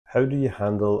How do you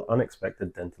handle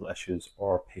unexpected dental issues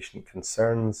or patient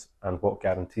concerns, and what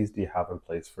guarantees do you have in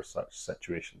place for such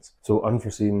situations? So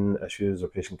unforeseen issues or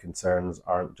patient concerns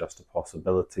aren't just a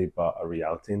possibility but a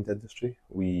reality in dentistry.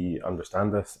 We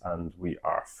understand this and we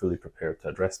are fully prepared to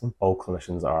address them. All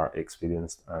clinicians are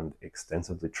experienced and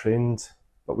extensively trained,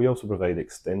 but we also provide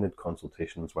extended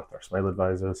consultations with our smile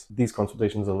advisors. These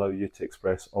consultations allow you to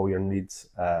express all your needs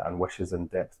and wishes in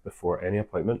depth before any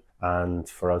appointment, and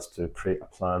for us to create a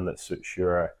plan that suits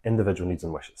your individual needs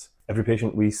and wishes. Every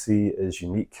patient we see is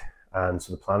unique, and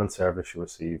so the plan and service you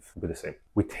receive will be the same.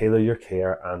 We tailor your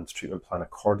care and treatment plan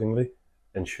accordingly,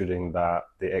 ensuring that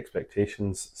the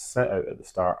expectations set out at the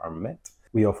start are met.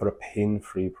 We offer a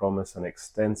pain-free promise and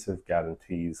extensive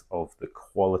guarantees of the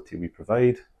quality we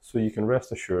provide, so you can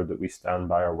rest assured that we stand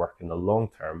by our work in the long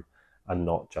term and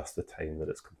not just the time that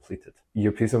it's completed.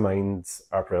 Your peace of mind's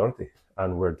our priority,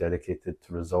 and we're dedicated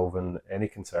to resolving any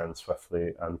concerns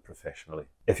swiftly and professionally.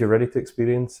 If you're ready to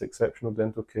experience exceptional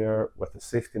dental care with a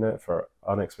safety net for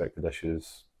unexpected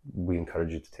issues, we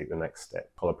encourage you to take the next step.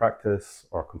 Call a practice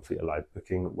or complete a live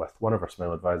booking with one of our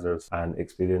smile advisors and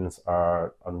experience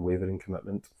our unwavering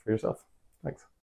commitment for yourself. Thanks.